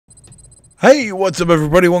Hey, what's up,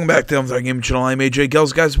 everybody? Welcome back to the Gaming Channel. I'm AJ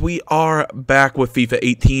Gels. Guys, we are back with FIFA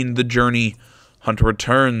 18, The Journey, Hunter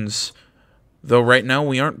Returns. Though right now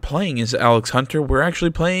we aren't playing as Alex Hunter, we're actually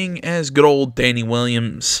playing as good old Danny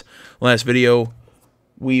Williams. Last video,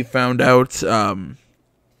 we found out that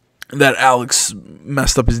Alex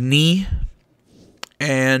messed up his knee,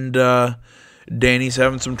 and Danny's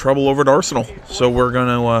having some trouble over at Arsenal. So we're going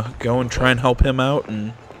to go and try and help him out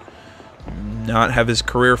and not have his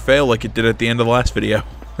career fail like it did at the end of the last video.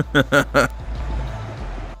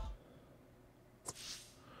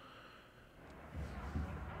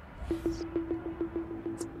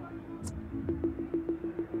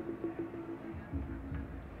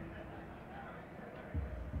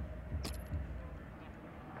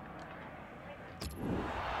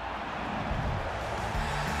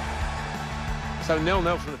 So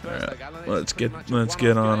 0-0 from the first leg, Alan. Let's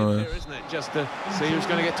get on here, isn't it? Just to see who's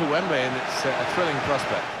going to get to Wembley, and it's a thrilling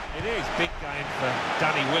prospect. It is big game for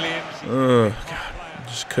Danny Williams. God,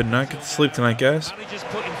 just could not get to sleep tonight, guys.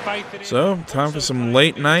 So time for some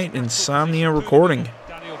late night insomnia recording.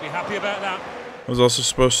 Danny will be happy about that. I was also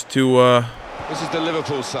supposed to. This is the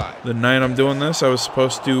Liverpool side. The night I'm doing this, I was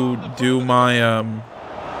supposed to do my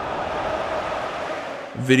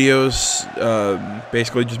videos,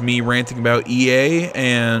 basically just me ranting about EA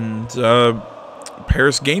and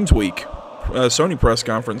Paris Games Week, Sony press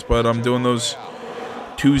conference, but I'm doing those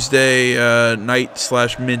Tuesday night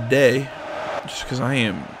 / midday, just because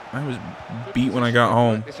I was beat when I got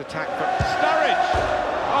home. This attack from Sturridge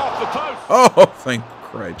off the post. Oh, thank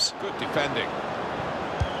cripes. Good defending.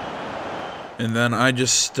 And then I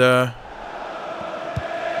just that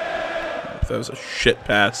was a shit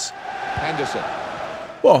pass. Henderson.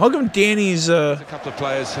 Well, how come Danny's There's a couple of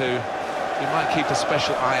players who you might keep a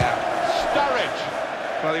special eye out.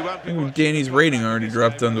 Sturridge. Well, he won't be. Danny's rating already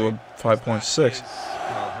dropped down to a 5.6.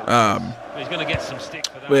 He's going to get some stick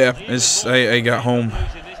for that. But yeah, I got home.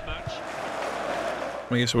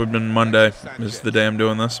 I guess it would have been Monday is the day I'm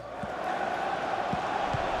doing this.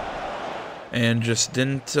 And just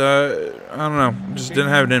didn't, I don't know, just didn't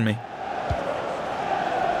have it in me.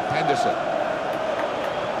 Henderson.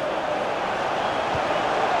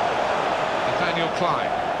 Klein.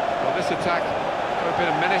 Well, this attack got a bit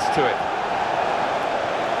of menace to it.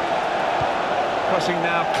 Crossing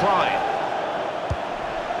now, Klein.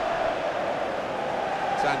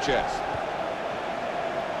 Sanchez.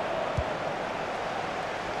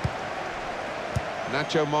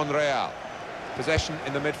 Nacho Monreal. Possession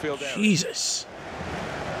in the midfield area. Jesus.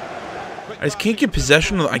 I just can't get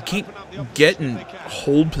possession of. I can't get and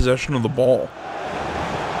hold possession of the ball.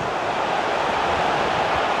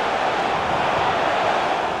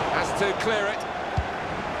 To clear it.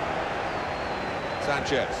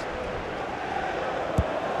 Sanchez.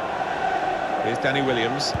 Here's Danny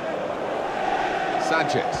Williams.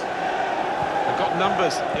 Sanchez. They've got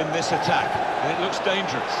numbers in this attack, and it looks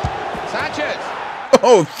dangerous. Sanchez.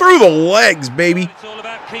 Oh, through the legs, baby. It's all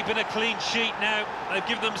about keeping a clean sheet now. They've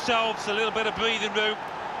given themselves a little bit of breathing room.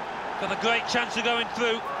 Got a great chance of going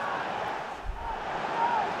through.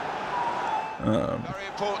 Very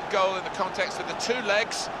important goal in the context of the two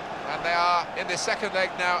legs. And they are in the second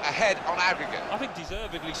leg now ahead on aggregate. I think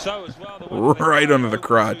deservedly so as well. Right under the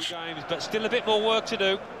crotch. Games, but still a bit more work to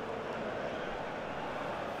do.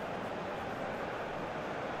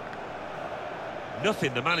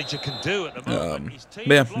 Nothing the manager can do at the moment.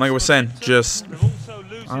 Yeah, like I was saying, just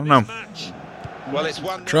I don't know. Well, it's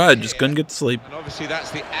tried, just couldn't get to sleep. And obviously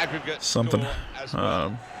that's the aggregate something.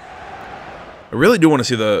 Well. I really do want to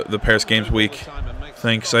see the Paris Games Week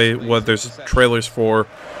thing. There's trailers for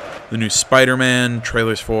the new Spider-Man,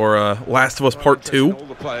 trailers for Last of Us Part 2,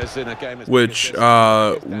 which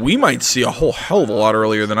we might see a whole hell of a lot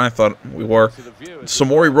earlier than I thought we were.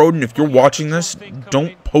 Samori Roden, if you're watching this,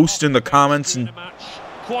 don't post in the comments, and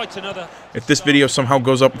if this video somehow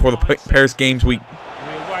goes up before the Paris Games Week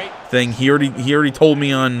thing, he already told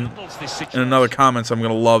me in another comments I'm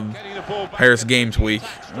gonna love Paris Games Week.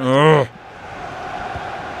 Ugh.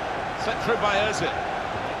 Set through by Ozil.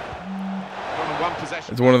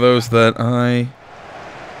 It's one of those that I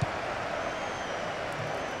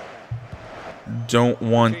don't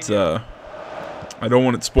want. I don't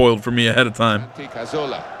want it spoiled for me ahead of time.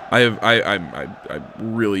 I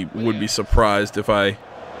really would be surprised if I.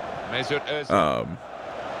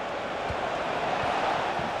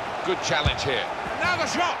 Good challenge here. Now the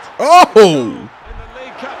shot. Oh! In the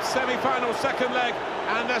League Cup semi-final second leg,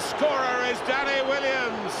 and the scorer is Danny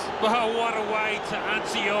Williams. Well, what a way to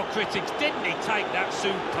answer your critics. Didn't he take that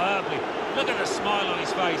superbly? Look at the smile on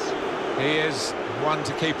his face. He is one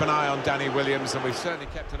to keep an eye on, Danny Williams, and we've certainly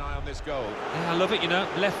kept an eye on this goal. Yeah, I love it, you know.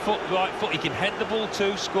 Left foot, right foot. He can head the ball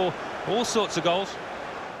too, score all sorts of goals.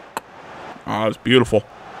 Oh, it's beautiful.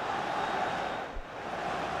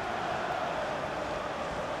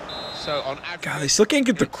 So on God, they still can't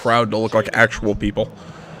get the crowd to look like actual people.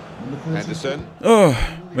 Henderson. Oh,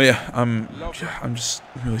 but yeah, I'm just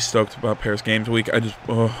really stoked about Paris Games Week. I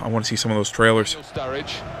want to see some of those trailers.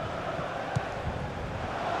 Sturridge.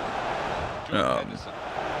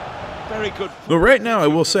 Very good. But right now, I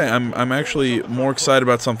will say I'm actually more excited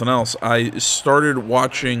about something else. I started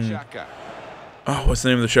watching. Oh, what's the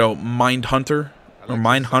name of the show? Mindhunter or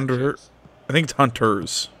Mindhunter? I think it's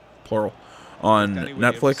Hunters, plural, on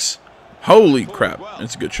Netflix. Holy crap!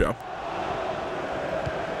 It's a good show.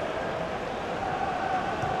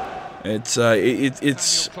 It's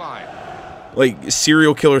like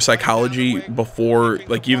serial killer psychology before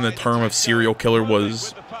like even the term of serial killer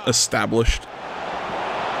was established.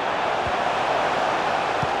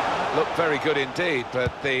 Look very good indeed,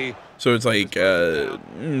 but the So it's like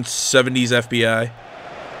 70s FBI.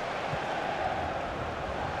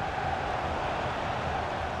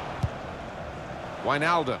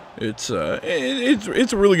 Wijnaldum. It's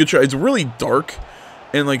a really good show. It's really dark,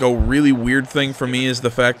 and like a really weird thing for me is the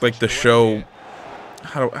fact like the show.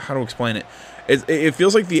 How to explain it? It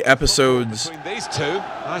feels like the episodes. Between these two,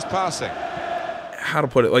 nice passing. How to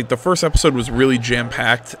put it? Like the first episode was really jam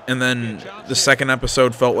packed, and then the second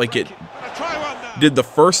episode felt like it did the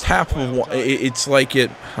first half of one. It's like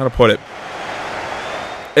it. How to put it?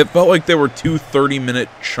 It felt like there were two 30-minute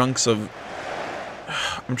chunks of.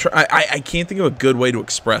 I can't think of a good way to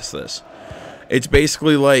express this. It's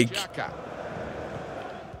basically like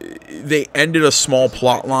they ended a small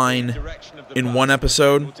plot line in one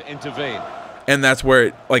episode, and that's where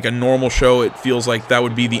it, like a normal show, it feels like that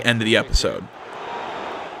would be the end of the episode.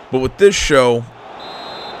 But with this show,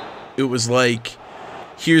 it was like,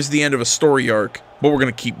 here's the end of a story arc, but we're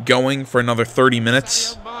going to keep going for another 30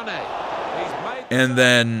 minutes, and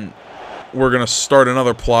then we're going to start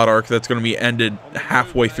another plot arc that's going to be ended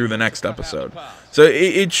halfway through the next episode. So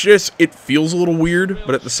it feels a little weird,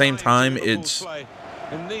 but at the same time, it's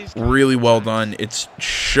really well done. It's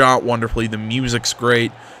shot wonderfully. The music's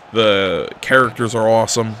great. The characters are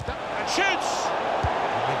awesome.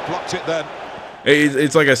 Blocked it then.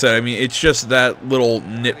 It's like I said, I mean, it's just that little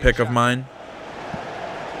nitpick of mine.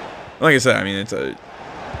 Like I said, I mean,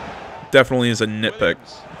 definitely is a nitpick.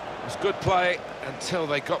 It was good play until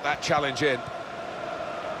they got that challenge in.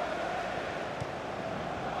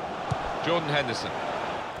 Jordan Henderson.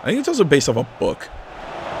 I think it's also based off a book.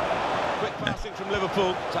 Quick passing from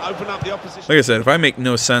Liverpool to open up the opposition. Like I said, if I make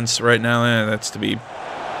no sense right now, that's to be.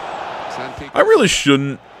 Santi. I really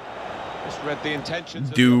shouldn't Just read the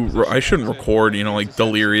intentions. I shouldn't record, you know, like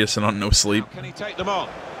delirious and on no sleep. Can he take them on?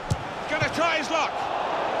 Gonna try his luck.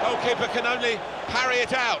 Goalkeeper can only parry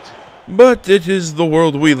it out. But it is the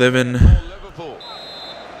world we live in. Liverpool.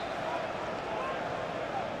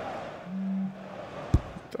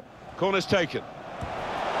 Corner's taken.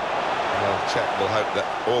 Well, Czech will hope that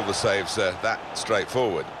all the saves are that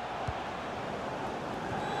straightforward.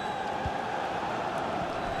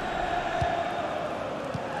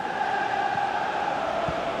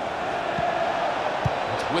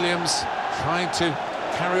 It's Williams trying to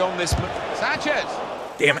carry on this. Sanchez.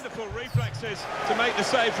 Damn it. Wonderful reflexes to make the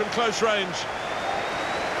save from close range.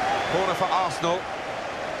 Corner for Arsenal.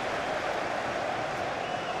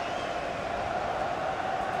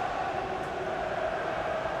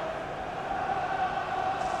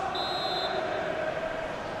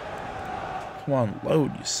 Come on,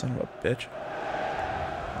 load, you son of a bitch.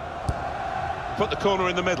 Put the corner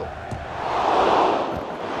in the middle.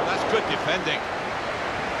 That's good defending.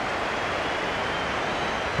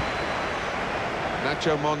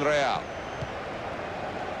 Nacho Monreal.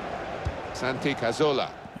 Santi Cazorla.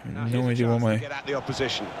 I have no idea what my Get at the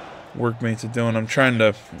opposition. workmates are doing. I'm trying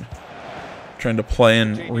to play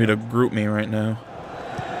and read a group me right now.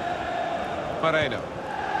 Moreno.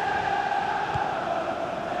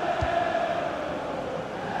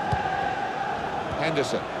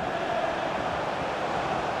 Henderson.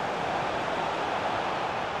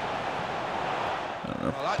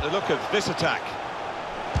 I like the look of this attack.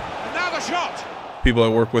 Another shot. People I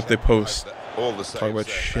work with, they post All the talk about saves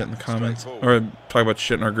are shit in the that comments, straightforward. or talk about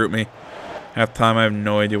shit in our group me. Half the time I have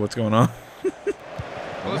no idea what's going on. Well,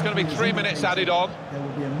 there's going to be 3 minutes added on. There will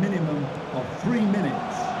be a minimum of 3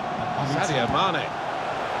 minutes. Sadio Mane.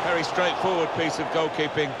 Very straightforward piece of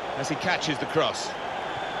goalkeeping as he catches the cross.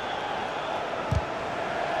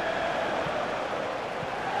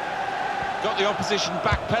 Got the opposition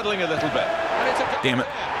backpedaling a little bit. And it's a goal. Damn it.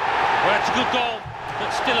 Well, it's a good goal. but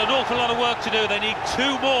still an awful lot of work to do. They need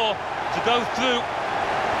 2 more to go through.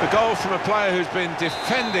 The goal from a player who's been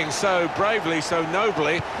defending so bravely, so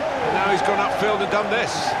nobly, and now he's gone upfield and done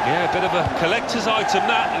this. Yeah, a bit of a collector's item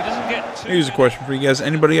that. He doesn't get too... Here's a question for you guys.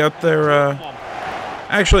 Anybody out there,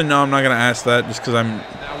 actually, no, I'm not going to ask that just because I'm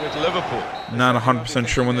Now with Liverpool. not 100%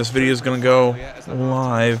 sure when this video is going to go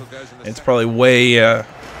live. It's probably way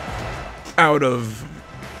out of...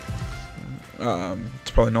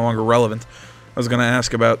 it's probably no longer relevant. I was going to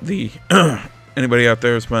ask about the... anybody out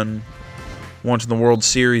there who's been watching the World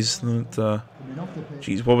Series.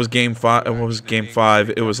 Geez, what was Game 5? What was Game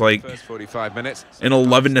 5? It was like First 45 minutes. an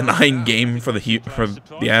 11-9 game for the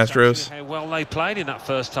Astros. How well they played in that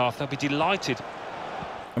first half. They'll be delighted.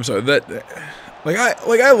 I'm sorry, that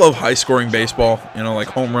I love high-scoring baseball. You know, like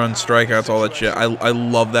home runs, strikeouts, all that shit. I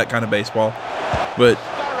love that kind of baseball. But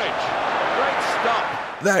Great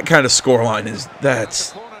stop. that kind of scoreline is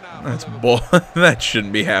that's bull. That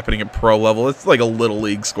shouldn't be happening at pro level. It's like a little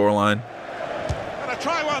league scoreline. Gonna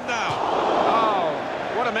try one now.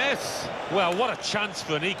 Oh, what a miss. Well, what a chance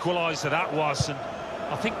for an equaliser that was, and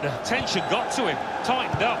I think the tension got to him,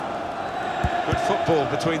 tightened up. Good football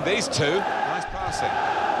between these two. Nice passing.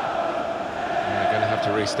 They're going to have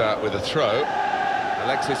to restart with a throw.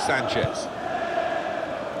 Alexis Sanchez.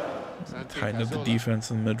 Tighten up the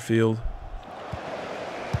defense in the midfield.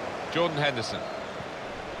 Jordan Henderson.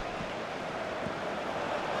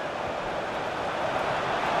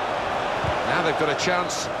 Now they've got a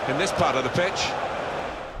chance in this part of the pitch.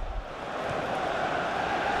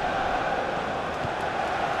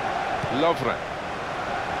 Lovren.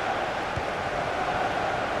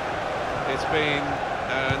 It's been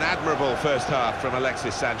an admirable first half from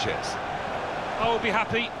Alexis Sanchez. I will be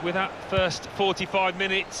happy with that first 45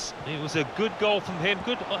 minutes. It was a good goal from him,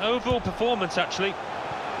 good overall performance actually.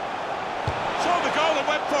 Saw the goal and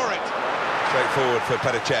went for it. Straightforward for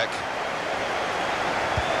Petr Cech.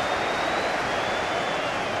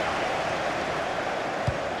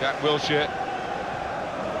 Jack Wilshere.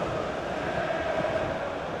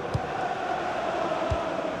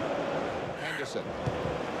 Henderson.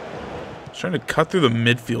 Trying to cut through the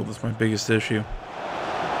midfield is my biggest issue.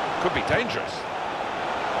 Could be dangerous.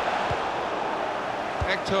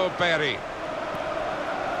 Hector Berry.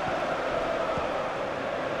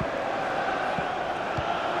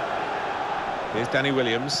 Here's Danny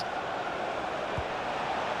Williams.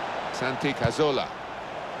 Santi Cazorla.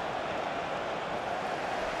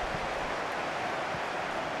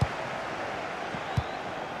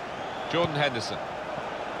 Jordan Henderson.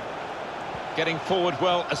 Getting forward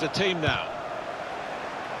well as a team now.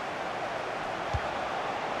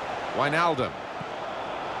 Wijnaldum.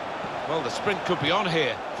 Well, the sprint could be on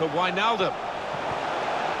here for Wijnaldum.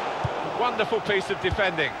 Wonderful piece of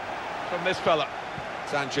defending from this fella.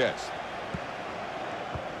 Sanchez.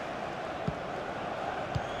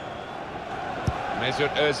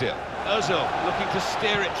 Mesut Ozil. Ozil looking to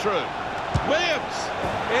steer it through. Williams!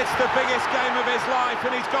 It's the biggest game of his life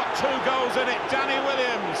and he's got 2 goals in it. Danny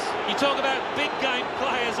Williams. You talk about big game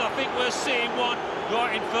players, I think we're seeing one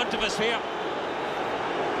right in front of us here.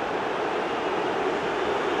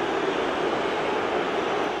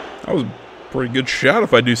 That was a pretty good shot,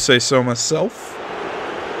 if I do say so myself.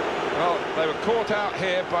 Well, they were caught out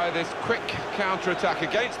here by this quick counter-attack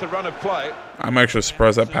against the run of play. I'm actually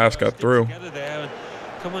surprised that pass got through. Together there and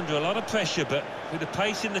come under a lot of pressure, but with the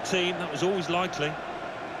pace in the team, that was always likely.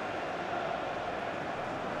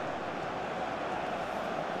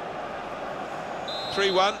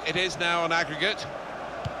 (3-1) it is now on aggregate.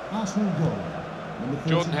 Arsenal goal. Number 34,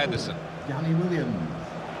 Jordan Henderson. Danny Williams.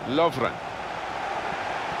 Lovren.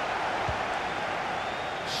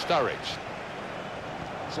 Sturridge.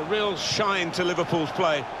 It's a real shine to Liverpool's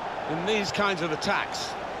play in these kinds of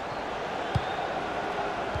attacks.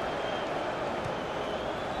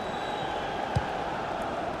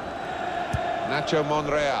 Nacho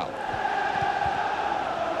Monreal.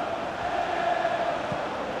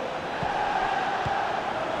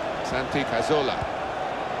 Santi Cazorla.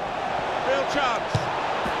 Real chance.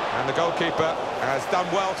 And the goalkeeper has done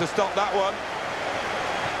well to stop that one.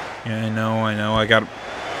 Yeah, I know. I got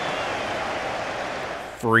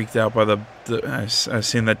freaked out by I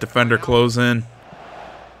seen that defender close in.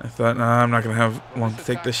 I thought, nah, I'm not going to have long to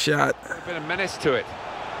take this shot. A bit of menace to it.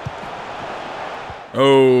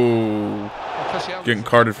 Oh, getting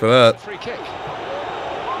carded for that. Free kick.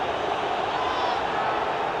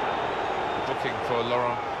 Looking for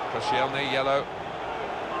Laurent Koscielny, yellow.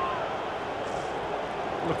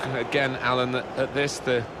 Look again, Alan, at this,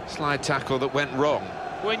 the slide tackle that went wrong.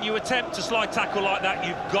 When you attempt a slide tackle like that,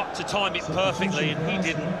 you've got to time it perfectly, and he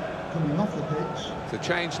didn't. Coming off the pitch, To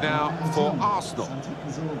change now for Arsenal.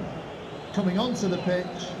 Coming onto the pitch,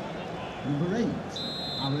 number 8,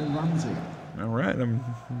 Aaron Ramsey. All right, I'm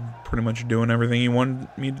pretty much doing everything he wanted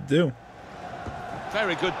me to do.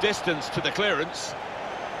 Very good distance to the clearance.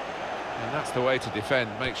 And that's the way to defend.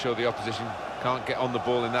 Make sure the opposition can't get on the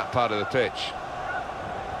ball in that part of the pitch.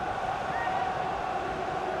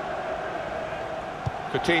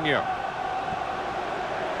 Coutinho.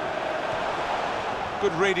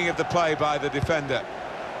 Good reading of the play by the defender.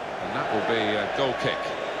 And that will be a goal kick.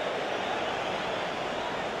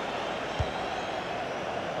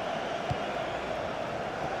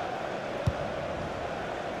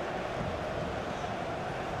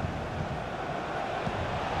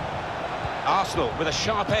 Arsenal with a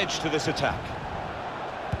sharp edge to this attack.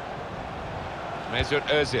 Mesut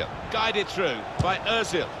Ozil, guided through by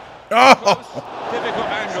Ozil. Oh! Difficult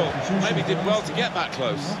angle, maybe did well to get that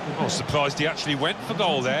close. I was surprised he actually went for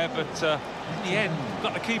goal there, but in the end,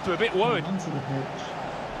 got the keeper a bit worried. Onto the pitch,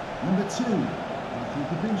 number 2, Matthew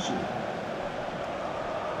Debussy.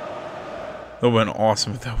 That would have been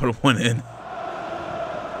awesome if that would have went in.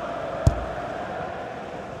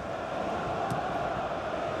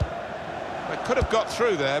 They could have got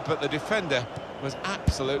through there, but the defender was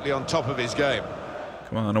absolutely on top of his game.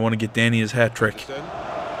 Come on, I want to get Danny his hat trick.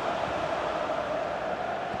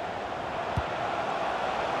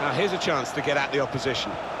 Now here's a chance to get at the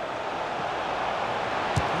opposition.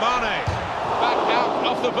 Mane, back out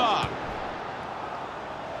off the bar.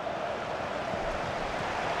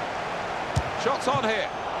 Shots on here.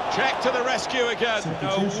 Check to the rescue again.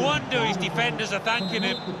 No wonder his defenders are thanking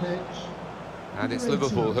him. And it's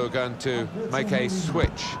Liverpool who are going to make a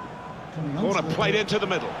switch. Corner played into the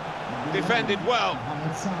middle. Defended well.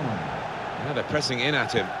 Now they're pressing in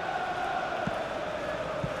at him.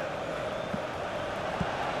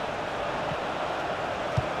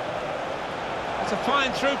 It's a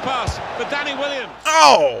fine through pass for Danny Williams.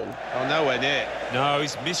 Oh! Oh, nowhere near. No,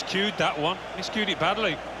 he's miscued that one. Miscued it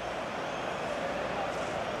badly.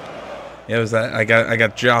 Yeah, it was that. I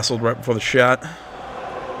got jostled right before the shot.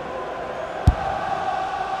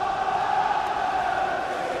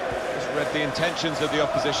 Just read the intentions of the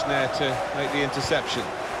opposition there to make the interception.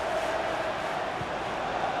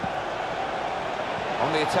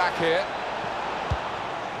 On the attack here.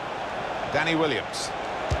 Danny Williams.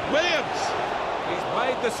 Williams! He's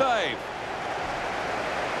made the save.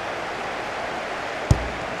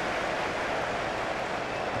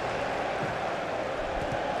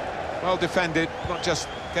 Well defended, not just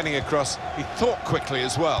getting across, he thought quickly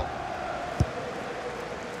as well.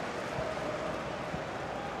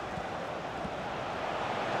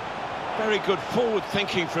 Very good forward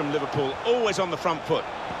thinking from Liverpool, always on the front foot.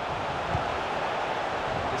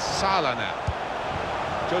 It's Salah now.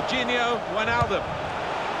 Jorginho Wijnaldum.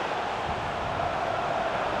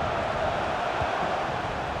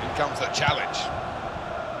 In comes the challenge.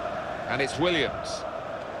 And it's Williams.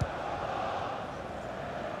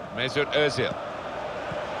 Mesut Ozil.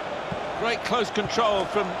 Great close control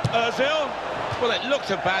from Ozil. Well, it looked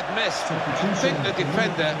a bad miss. I think the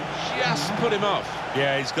defender just put him off.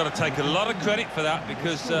 Yeah, he's got to take a lot of credit for that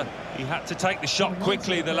because he had to take the shot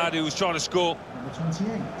quickly, the lad who was trying to score. Number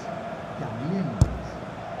 28, Danny Ings.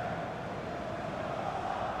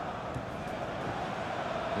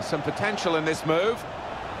 There's some potential in this move.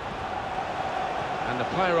 And the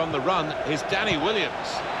player on the run is Danny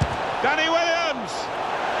Williams. Danny Williams!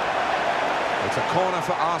 It's a corner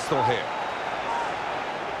for Arsenal here.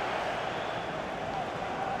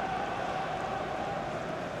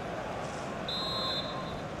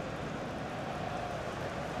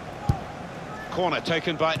 Corner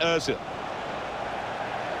taken by Ozil.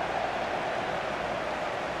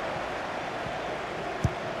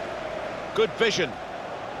 Good vision.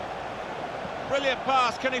 Brilliant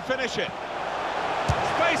pass, can he finish it?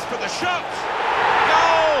 Space for the shot!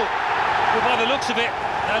 Goal! Well, by the looks of it,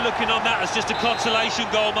 they're looking on that as just a consolation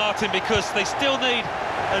goal, Martin, because they still need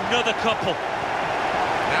another couple.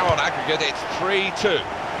 Now on aggregate, it's 3-2.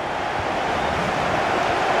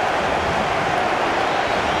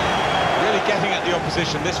 Really getting at the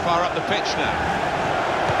opposition this far up the pitch now.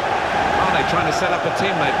 Mane trying to set up a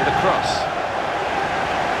teammate with a cross.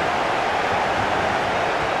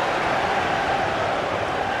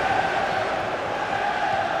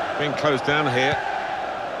 Being closed down here.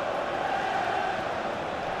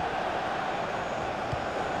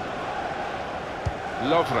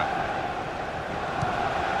 Lovren.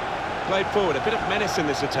 Played forward, a bit of menace in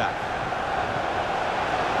this attack.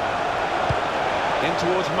 In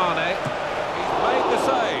towards Mane. He's made the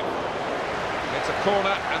save. It's a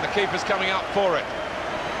corner and the keeper's coming up for it.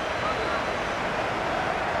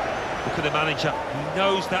 Look at the manager. He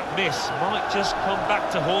knows that miss might just come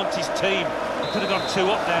back to haunt his team. He could have got 2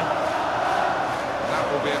 up there. That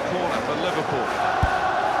will be a corner for Liverpool.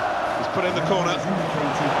 He's put in the corner. There will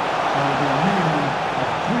be a minimum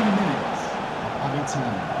of 3 minutes of added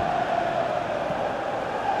time.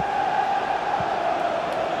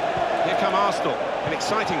 Here come Arsenal, in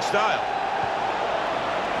exciting style.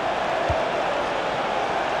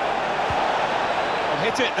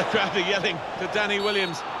 Hit it, the crowd are yelling to Danny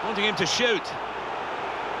Williams, wanting him to shoot.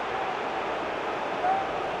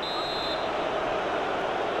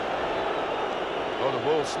 Oh, the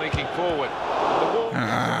wall sneaking forward. The wall gets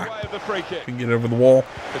in the way of the free kick. Can get over the wall.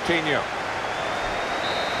 Coutinho.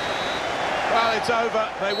 Well, it's over.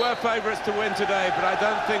 They were favourites to win today, but I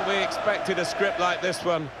don't think we expected a script like this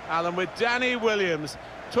one. Alan, with Danny Williams,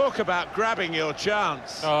 talk about grabbing your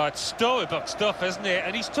chance. Oh, it's storybook stuff, isn't it?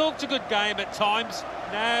 And he's talked a good game at times.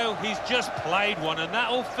 Now he's just played one, and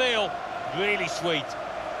that'll feel really sweet.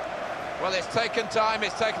 Well, it's taken time,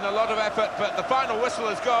 it's taken a lot of effort, but the final whistle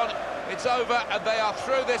has gone. It's over, and they are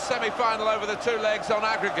through this semi-final over the 2 legs on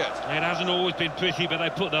aggregate. It hasn't always been pretty, but they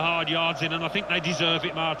put the hard yards in, and I think they deserve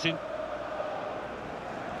it, Martin.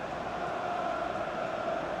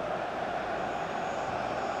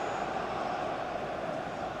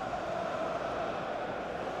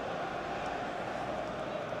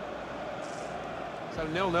 So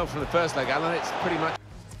 0-0 from the first leg, Alan. It's pretty much...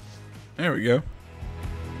 There we go.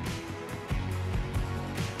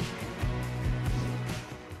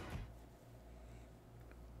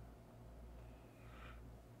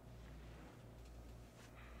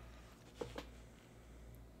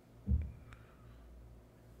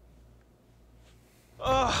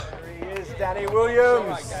 Oh, there he is, Danny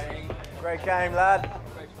Williams. Great game, lad.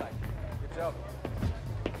 Good job.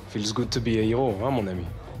 Feels good to be a hero, huh, mon ami?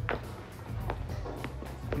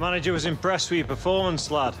 The manager was impressed with your performance,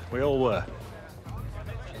 lad. We all were.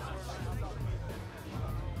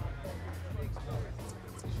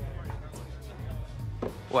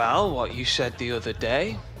 Well, what you said the other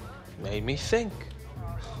day made me think.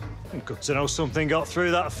 Good to know something got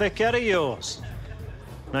through that thick head of yours.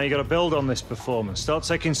 Now you got to build on this performance. Start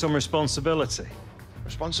taking some responsibility.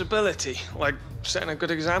 Responsibility, like setting a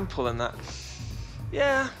good example and that.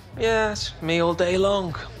 Yeah, it's me all day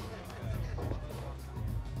long.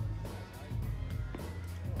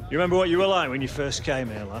 You remember what you were like when you first came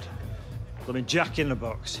here, lad? I mean, Jack in the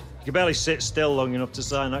box. You could barely sit still long enough to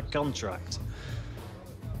sign that contract.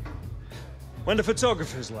 When the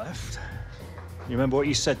photographers left, you remember what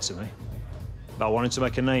you said to me? About wanting to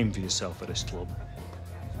make a name for yourself at this club.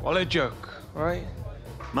 What a joke, right?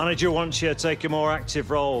 Manager wants you to take a more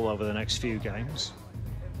active role over the next few games.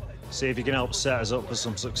 See if you can help set us up for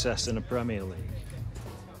some success in the Premier League.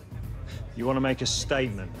 You want to make a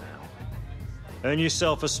statement now. Earn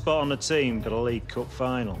yourself a spot on the team for the League Cup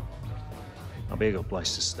final. That'll be a good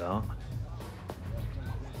place to start.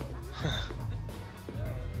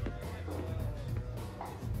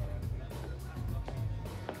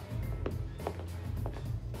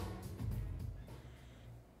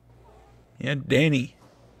 Yeah, Danny.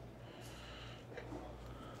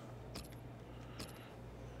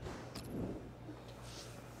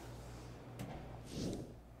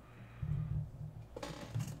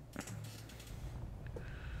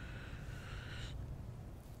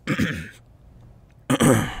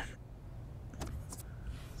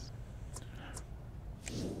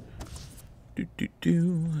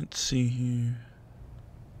 Let's see here.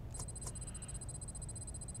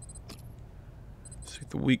 See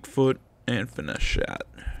the weak foot and finesse shot.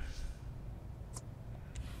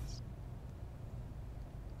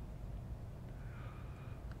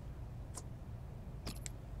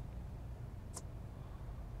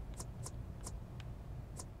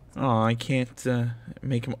 Oh, I can't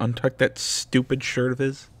make him untuck that stupid shirt of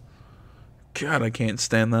his. God, I can't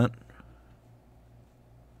stand that.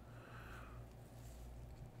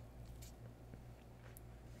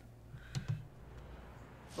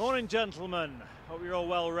 Morning, gentlemen. Hope you're all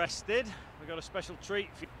well rested. We've got a special treat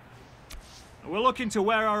for you. We're looking to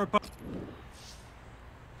wear our opponent.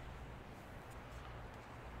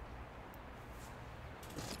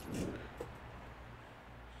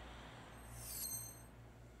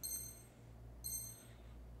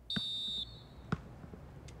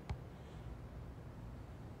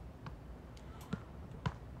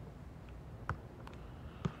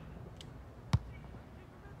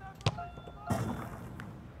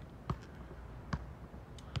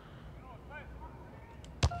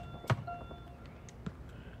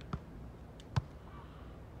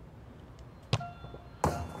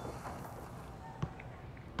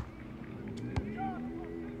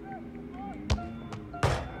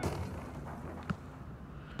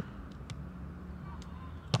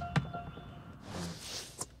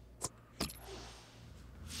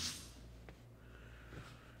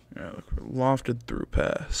 Yeah, look, lofted through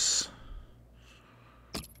pass.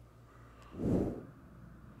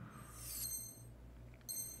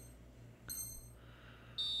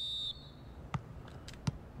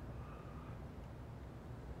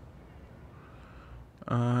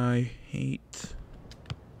 I hate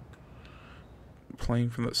playing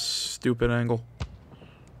from this stupid angle.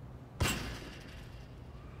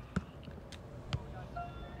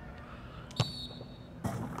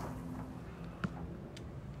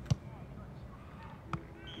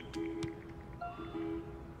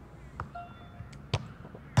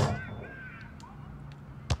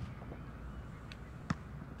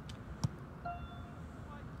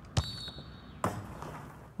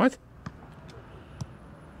 What?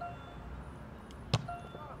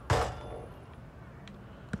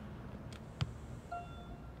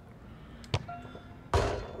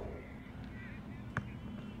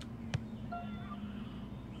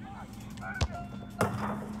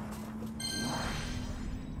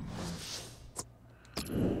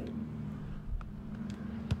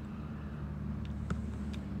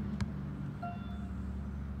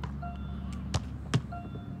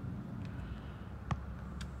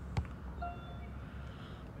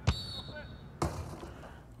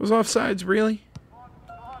 Was offsides, really?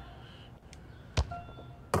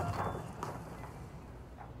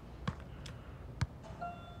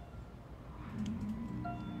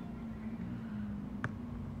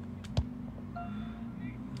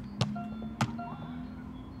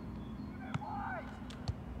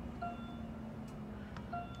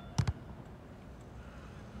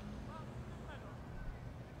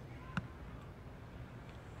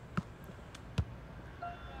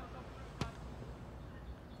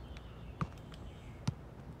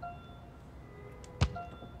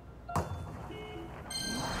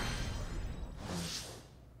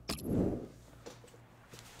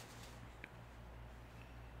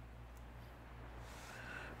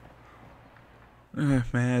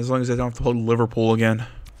 Man, as long as I don't have to hold Liverpool again.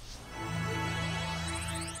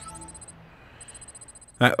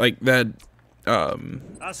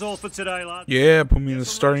 That's all for today, lad. Yeah, put me in the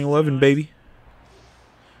starting 11, baby.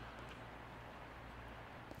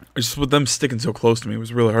 Just with them sticking so close to me, it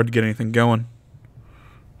was really hard to get anything going.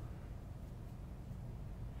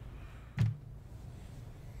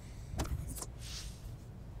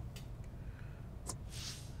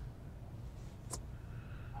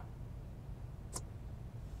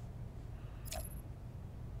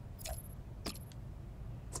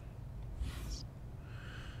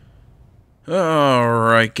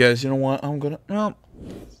 Alright, guys, you know what? I'm gonna... Well,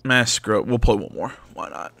 screw it. We'll play one more. Why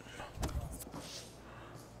not?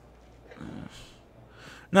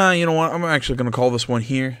 Nah, you know what? I'm actually gonna call this one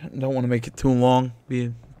here. I don't want to make it too long. Be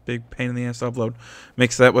a big pain in the ass to upload.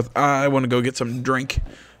 Mix that with... I want to go get some drink.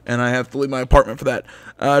 And I have to leave my apartment for that.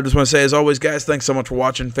 I just want to say, as always, guys, thanks so much for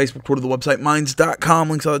watching. Facebook, Twitter, the website, minds.com.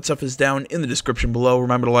 Links, all that stuff is down in the description below.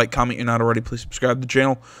 Remember to like, comment, if you're not already. Please subscribe to the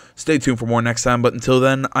channel. Stay tuned for more next time. But until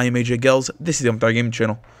then, I am AJ Gels. This is the Gaming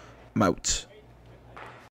Channel. I'm out.